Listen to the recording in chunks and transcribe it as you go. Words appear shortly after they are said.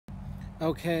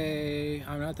Okay,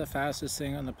 I'm not the fastest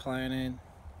thing on the planet,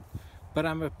 but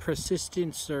I'm a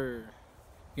persistencer.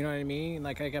 You know what I mean?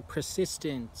 Like, I got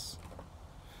persistence.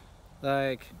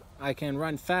 Like, I can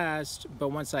run fast, but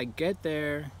once I get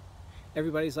there,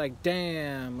 everybody's like,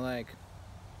 damn, like,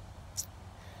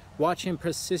 watch him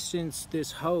persistence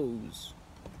this hose.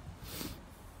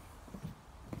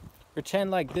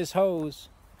 Pretend like this hose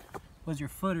was your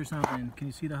foot or something. Can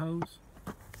you see the hose?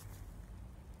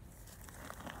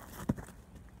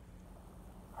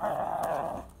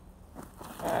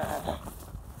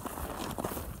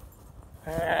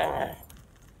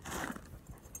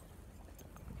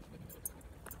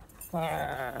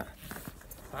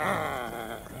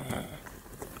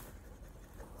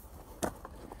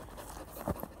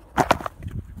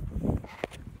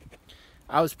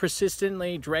 I was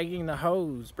persistently dragging the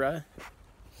hose, bruh.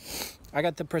 I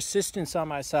got the persistence on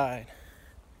my side.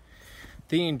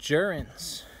 The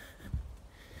endurance.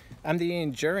 I'm the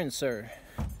endurancer.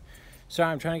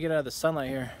 Sorry, I'm trying to get out of the sunlight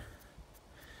here.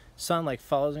 Sun like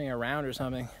follows me around or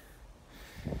something.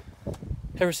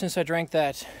 Ever since I drank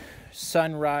that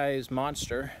sunrise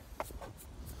monster.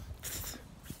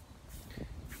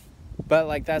 But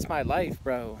like, that's my life,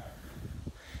 bro.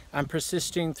 I'm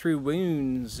persisting through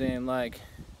wounds, and like,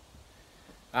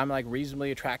 I'm like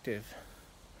reasonably attractive.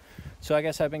 So I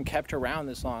guess I've been kept around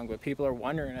this long, but people are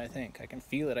wondering, I think. I can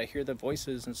feel it. I hear the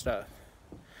voices and stuff.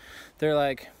 They're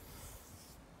like,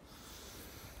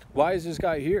 why is this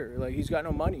guy here? Like, he's got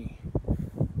no money.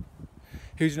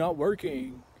 He's not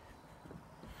working.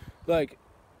 Like,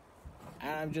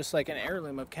 I'm just like an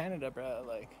heirloom of Canada, bro.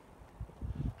 Like,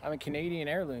 I'm a Canadian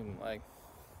heirloom. Like,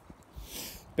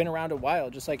 been around a while,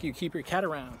 just like you keep your cat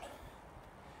around.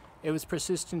 It was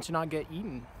persistent to not get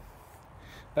eaten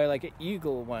by like an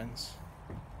eagle once.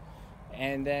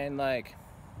 And then like,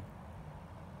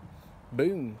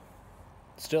 boom,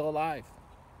 still alive.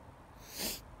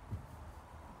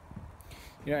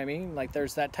 You know what I mean? Like,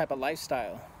 there's that type of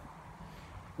lifestyle.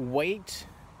 Weight,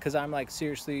 because I'm like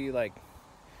seriously like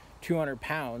 200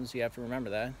 pounds, you have to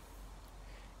remember that.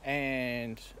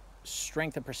 And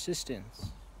strength and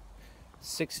persistence,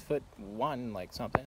 6'1", like something.